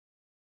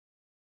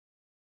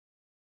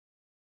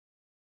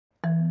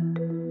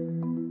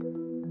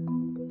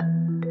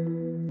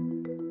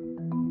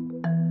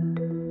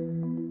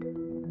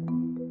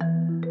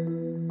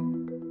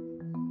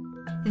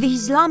The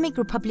Islamic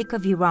Republic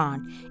of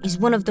Iran is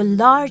one of the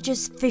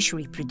largest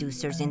fishery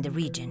producers in the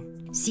region.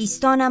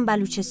 Sistan and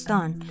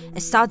Baluchistan,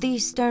 a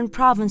southeastern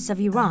province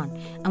of Iran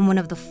and one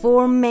of the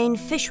 4 main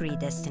fishery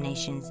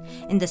destinations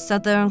in the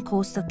southern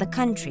coast of the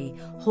country,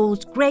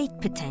 holds great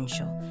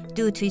potential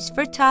due to its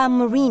fertile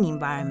marine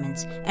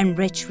environments and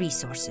rich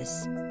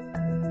resources.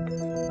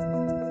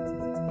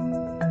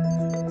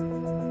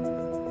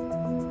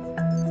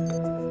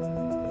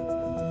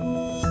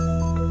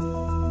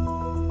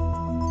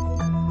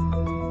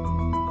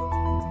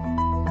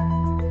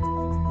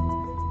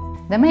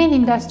 The main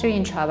industry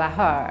in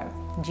Chabahar,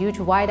 due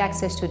to wide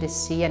access to the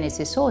sea and its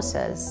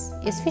resources,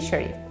 is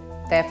fishery.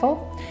 Therefore,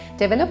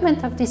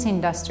 development of this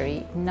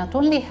industry not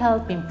only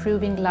helps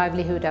improving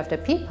livelihood of the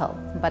people,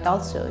 but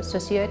also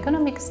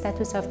socio-economic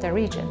status of the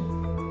region.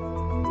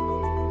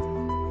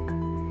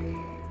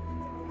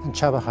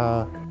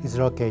 Chabahar is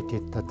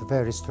located at a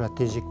very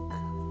strategic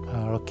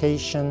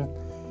location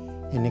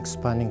in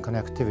expanding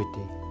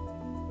connectivity.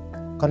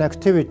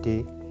 Connectivity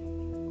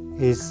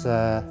is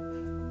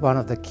one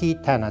of the key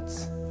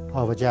tenets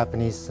of a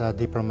Japanese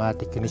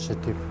diplomatic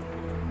initiative.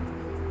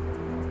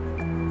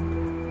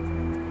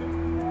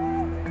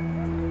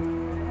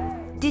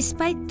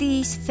 Despite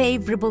these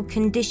favorable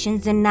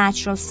conditions and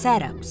natural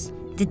setups,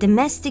 the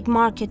domestic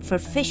market for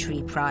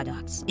fishery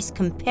products is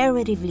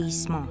comparatively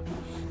small,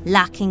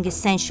 lacking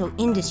essential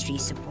industry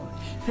support,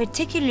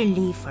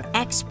 particularly for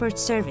expert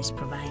service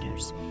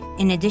providers.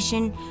 In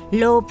addition,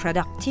 low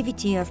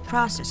productivity of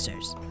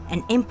processors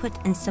and input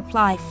and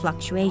supply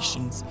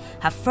fluctuations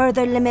have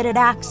further limited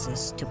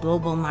access to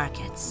global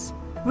markets.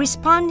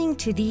 Responding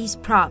to these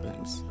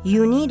problems,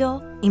 UNIDO,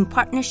 in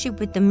partnership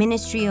with the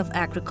Ministry of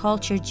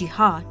Agriculture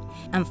Jihad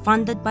and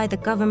funded by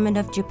the government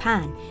of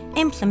Japan,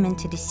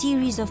 implemented a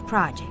series of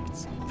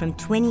projects from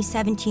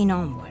 2017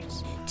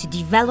 onwards to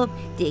develop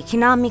the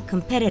economic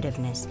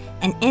competitiveness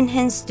and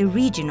enhance the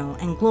regional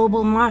and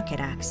global market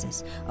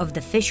access of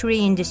the fishery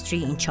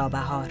industry in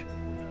Chabahar.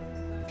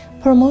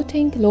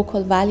 Promoting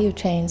local value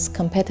chains,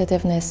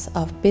 competitiveness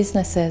of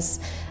businesses,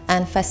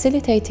 and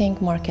facilitating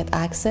market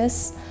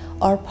access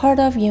are part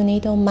of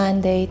UNIDO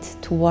mandate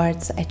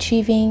towards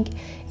achieving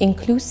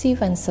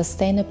inclusive and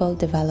sustainable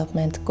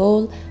development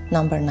goal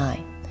number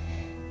 9.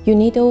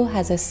 UNIDO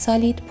has a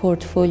solid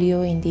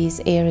portfolio in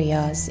these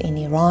areas in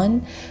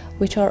Iran,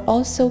 which are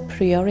also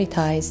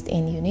prioritized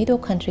in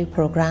UNIDO country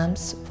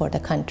programs for the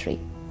country.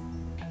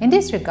 In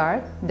this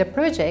regard, the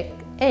project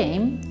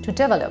aims to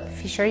develop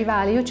fishery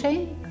value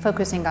chain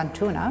focusing on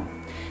tuna,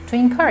 to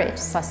encourage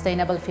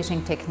sustainable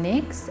fishing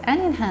techniques and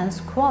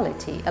enhance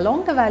quality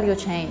along the value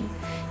chain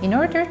in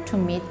order to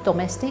meet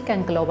domestic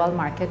and global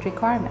market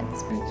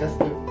requirements. It's just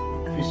the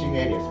fishing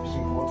areas,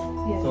 fishing ports.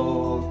 Yes.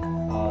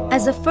 So,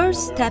 as a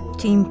first step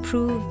to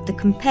improve the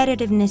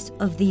competitiveness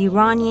of the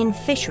Iranian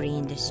fishery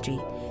industry,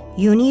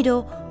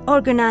 UNIDO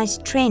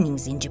organized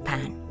trainings in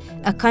Japan,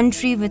 a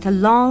country with a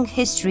long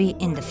history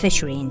in the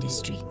fishery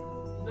industry.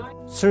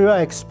 Through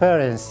our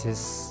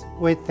experiences,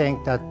 we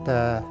think that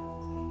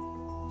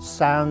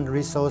sound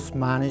resource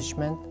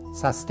management,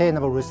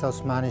 sustainable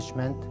resource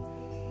management,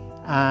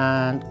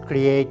 and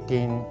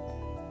creating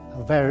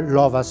a very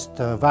robust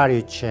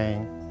value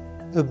chain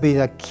would be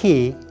the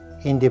key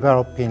in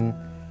developing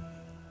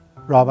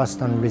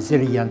robust and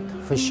resilient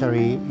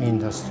fishery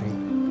industry.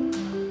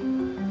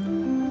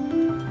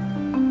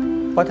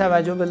 با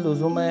توجه به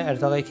لزوم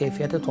ارتقای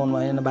کیفیت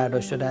تن‌مایان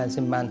برداشت شده از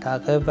این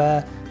منطقه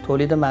و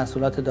تولید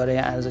محصولات دارای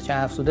ارزش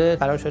افزوده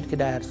قرار شد که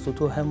در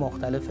سطوح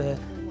مختلف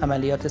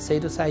عملیات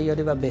صید و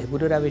صیادی و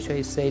بهبود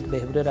روش‌های صید،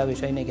 بهبود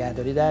روش‌های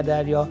نگهداری در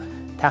دریا،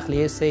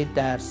 تخلیه صید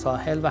در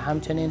ساحل و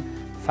همچنین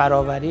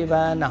فراوری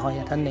و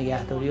نهایتاً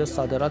نگهداری و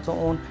صادرات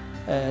اون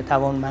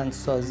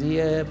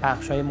توانمندسازی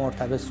بخش‌های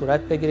مرتبط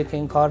صورت بگیره که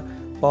این کار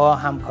با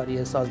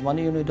همکاری سازمان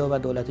یونیدو و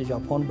دولت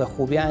ژاپن به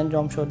خوبی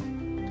انجام شد.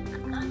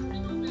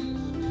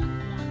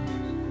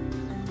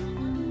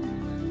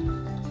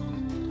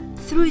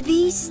 Through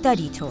these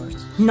study tours,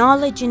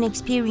 knowledge and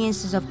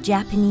experiences of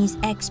Japanese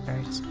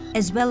experts,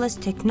 as well as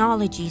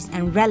technologies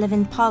and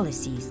relevant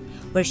policies,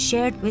 were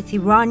shared with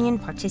Iranian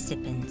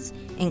participants,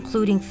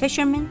 including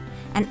fishermen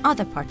and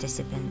other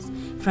participants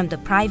from the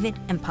private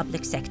and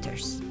public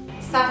sectors.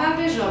 سفر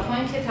به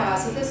ژاپن که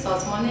توسط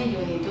سازمان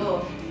یونیدو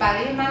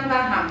برای من و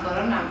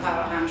همکارانم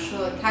فراهم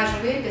شد،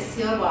 تجربه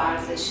بسیار با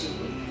ارزشی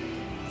بود.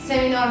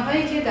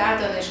 سمینارهایی که در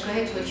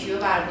دانشگاه توکیو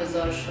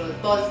برگزار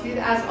شد، بازدید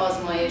از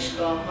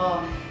آزمایشگاه‌ها،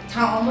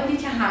 تعاملی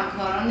که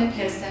همکاران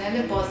پرسنل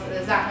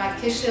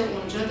زحمتکش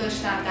اونجا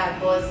داشتند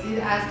در بازدید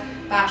از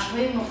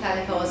بخش‌های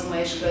مختلف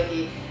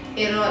آزمایشگاهی،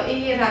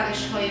 ارائه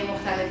روش‌های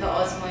مختلف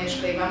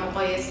آزمایشگاهی و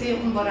مقایسه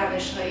اون با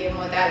روش‌های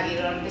ما در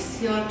ایران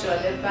بسیار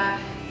جالب و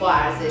با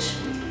ارزش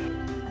بود.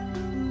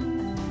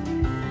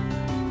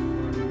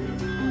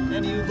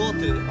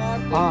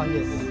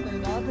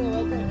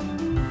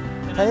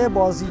 طی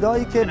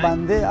بازدیدایی که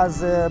بنده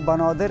از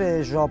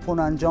بنادر ژاپن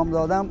انجام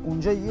دادم،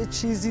 اونجا یه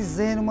چیزی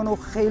ذهن منو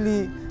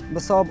خیلی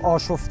بساب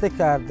آشفته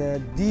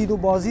کرده. دید و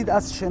بازدید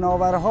از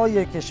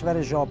شناورهای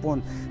کشور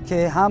ژاپن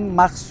که هم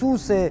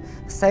مخصوص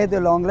صید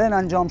لانگلین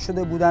انجام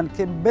شده بودند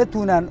که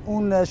بتونن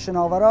اون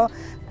شناورها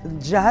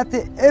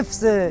جهت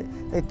حفظ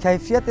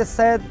کیفیت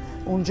صید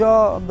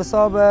اونجا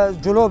بساب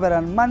جلو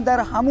برن. من در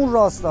همون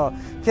راستا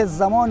که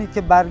زمانی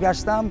که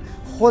برگشتم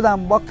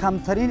خودم با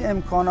کمترین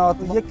امکانات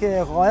یک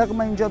قایق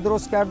من اینجا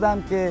درست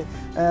کردم که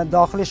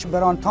داخلش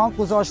بران تانک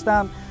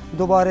گذاشتم،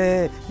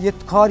 دوباره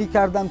یک کاری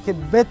کردم که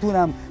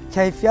بتونم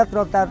کیفیت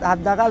را در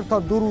حداقل تا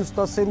 2 روز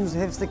تا 3 روز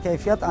حفظ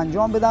کیفیت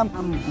انجام بدم.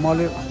 هم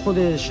مال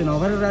خود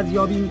شناور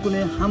ردیابی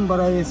میکنه، هم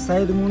برای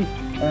صیدمون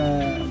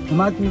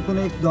کمک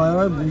میکنه.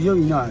 دایره بویی و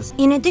اینا است.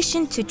 In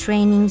addition to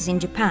trainings in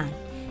Japan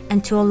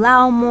and to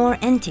allow more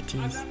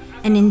entities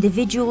and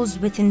individuals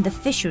within the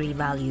fishery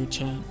value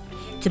chain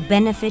to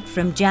benefit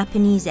from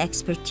Japanese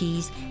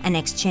expertise and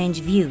exchange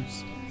views,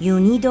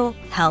 UNIDO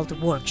held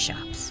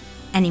workshops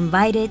and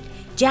invited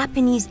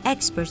Japanese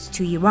experts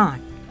to Iran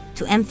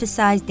to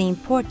emphasize the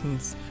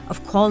importance of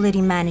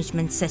quality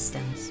management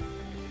systems.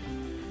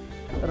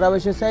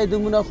 روش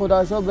صیدمون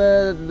خداشو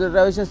به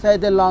روش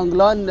صید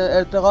لانگلان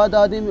ارتقا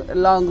دادیم.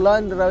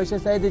 لانگلان روش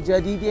صید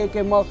جدیدیه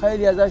که ما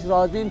خیلی ازش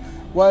راضیم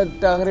و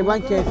تقریبا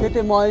کیفیت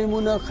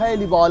ماهیمون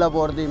خیلی بالا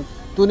بردیم.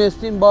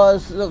 تونستیم با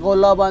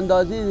قلاب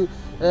اندازی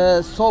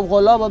صبح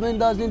قلاب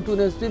بندازیم،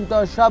 تونستیم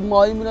تا شب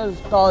ماهیمون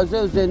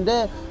تازه و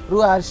زنده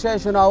رو عرشه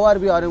شناور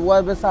بیاریم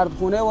و به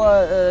سردخونه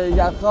و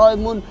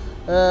یخهایمون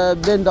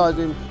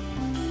بندازیم.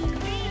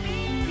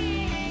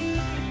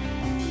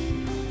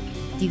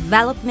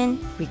 Development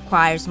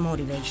requires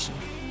motivation,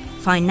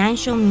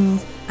 financial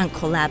means, and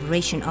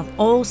collaboration of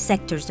all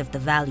sectors of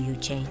the value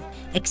chain.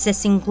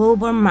 Accessing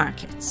global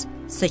markets,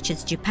 such as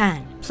Japan,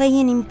 play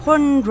an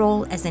important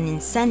role as an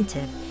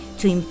incentive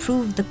to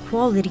improve the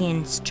quality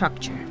and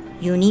structure.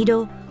 UNIDO,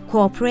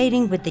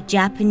 cooperating with the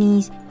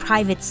Japanese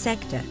private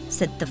sector,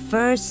 set the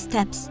first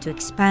steps to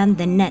expand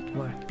the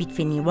network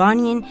between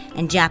Iranian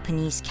and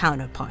Japanese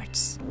counterparts.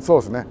 そ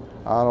うですね。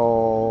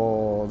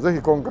ぜ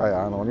ひ今回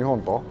日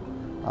本と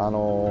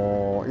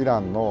イラ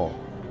ンの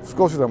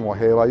少しでも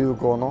平和友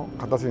好の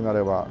形にな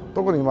れば、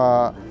特に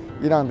今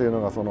イランという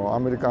のがそのア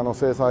メリカの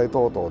制裁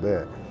等々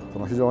でそ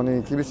の非常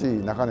に厳し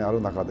い中にあ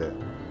る中で、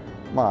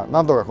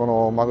なんとかこ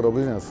のマグロ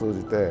ビジネスを通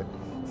じて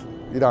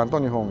イランと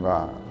日本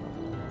が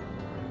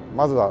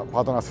まずはパ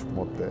ートナーシッ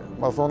プを持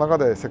って、その中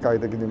で世界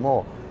的に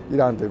もイ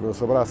ランという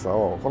素晴らしさ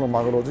をこの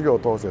マグロ事業を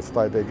通して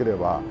伝えていけれ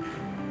ば。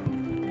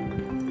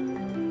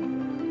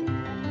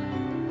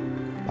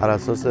بر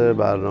اساس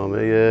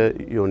برنامه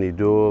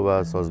یونیدو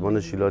و سازمان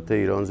شیلات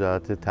ایران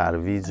جهت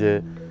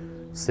ترویج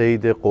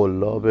صید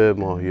قلاب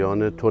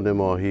ماهیان تن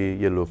ماهی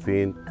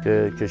یلوفین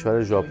که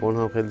کشور ژاپن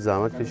هم خیلی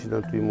زحمت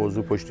کشیدن توی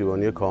موضوع،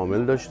 پشتیبانی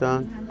کامل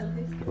داشتن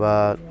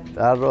و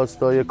در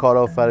راستای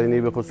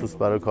کارآفرینی به خصوص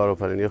برای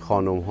کارآفرینی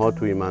خانم‌ها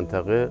توی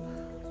منطقه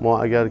ما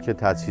اگر که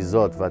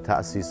تجهیزات و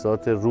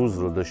تأسیسات روز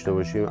رو داشته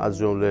باشیم از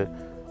جمله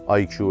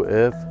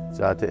IQF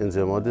جهت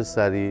انجماد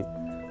سریع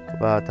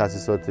و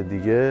تأسیسات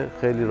دیگه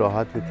خیلی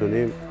راحت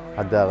میتونیم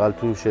حداقل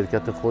تو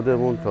شرکت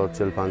خودمون تا 40-50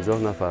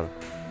 نفر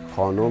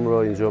خانم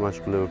را اینجا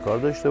مشغول به کار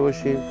داشته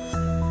باشیم.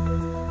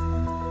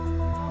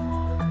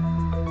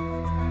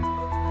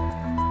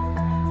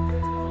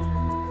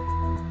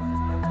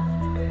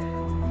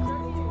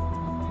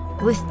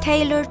 With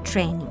tailored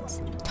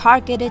trainings,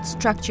 targeted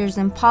structures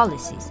and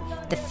policies,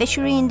 the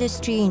fishery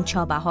industry in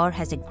Chabahar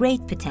has a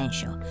great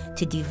potential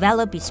to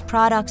develop its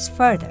products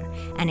further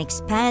and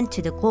expand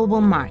to the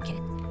global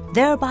market,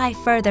 thereby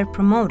further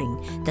promoting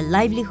the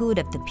livelihood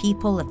of the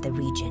people of the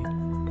region.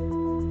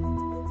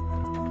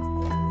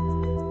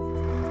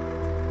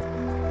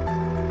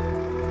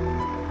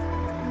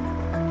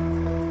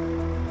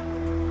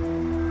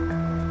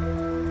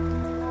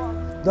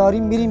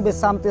 داریم میریم به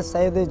سمت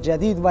صید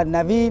جدید و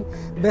نوین،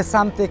 به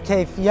سمت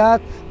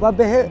کیفیت و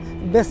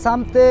به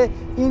سمت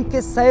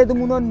اینکه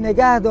صیدمون رو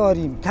نگه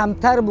داریم،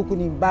 کمتر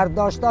بکنیم،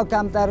 برداشتا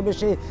کمتر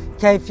بشه،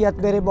 کیفیت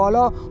بره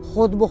بالا.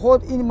 خود به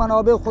خود این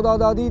منابع خدا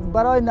دادید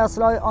برای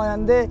نسل‌های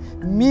آینده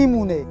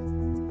میمونه.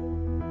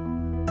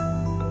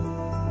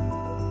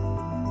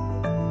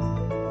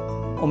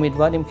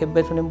 امیدواریم که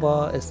بتونیم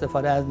با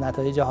استفاده از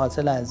نتایج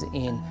حاصل از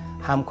این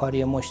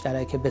همکاری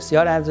مشترک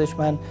بسیار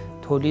ارزشمند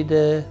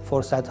تولید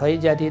فرصت‌های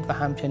جدید و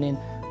همچنین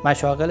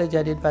مشاغل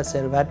جدید و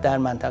ثروت در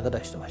منطقه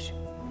داشته باشیم.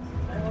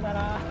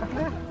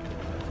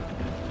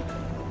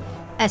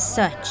 As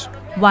such,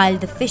 while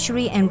the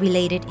fishery and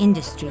related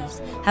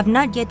industries have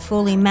not yet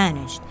fully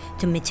managed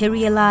to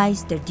materialize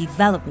their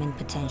development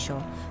potential,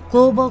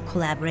 global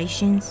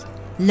collaborations,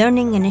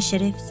 learning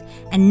initiatives,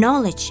 and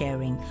knowledge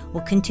sharing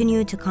will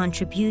continue to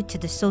contribute to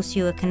the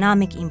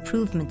socio-economic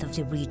improvement of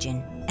the region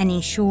and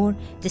ensure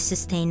the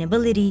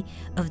sustainability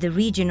of the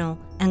regional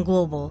and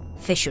global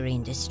fishery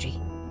industry.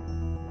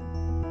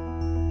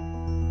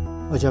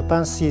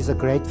 Japan sees a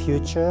great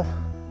future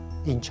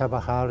in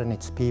Chabahar and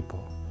its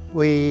people.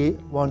 We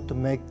want to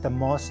make the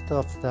most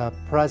of the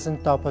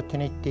present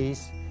opportunities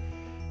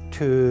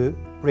to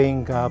bring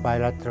our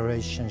bilateral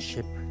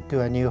relationship to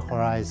a new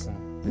horizon.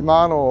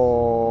 今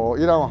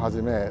イランをは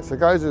じめ世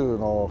界中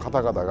の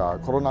方々が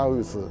コロナウイ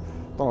ルス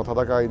との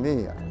戦い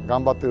に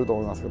頑張っていると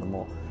思いますけど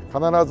も、必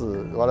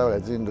ず我々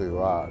人類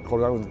はコ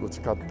ロナウイルスに打ち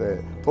勝っ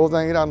て、当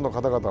然イランの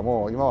方々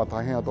も今は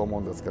大変だと思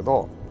うんですけ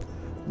ど、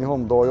日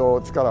本同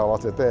様力を合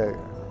わせて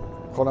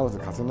コロナウイル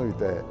スに勝ち抜い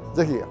て、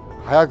ぜひ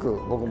早く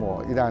僕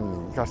もイランに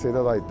行かせてい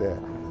ただいて、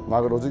マ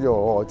グロ事業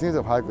を一日で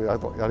も早く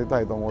やりた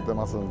いと思って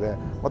ますので、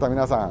また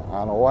皆さ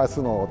んお会いす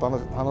るのを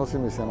楽し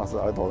みにしています。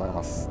ありがとうござい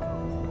ます。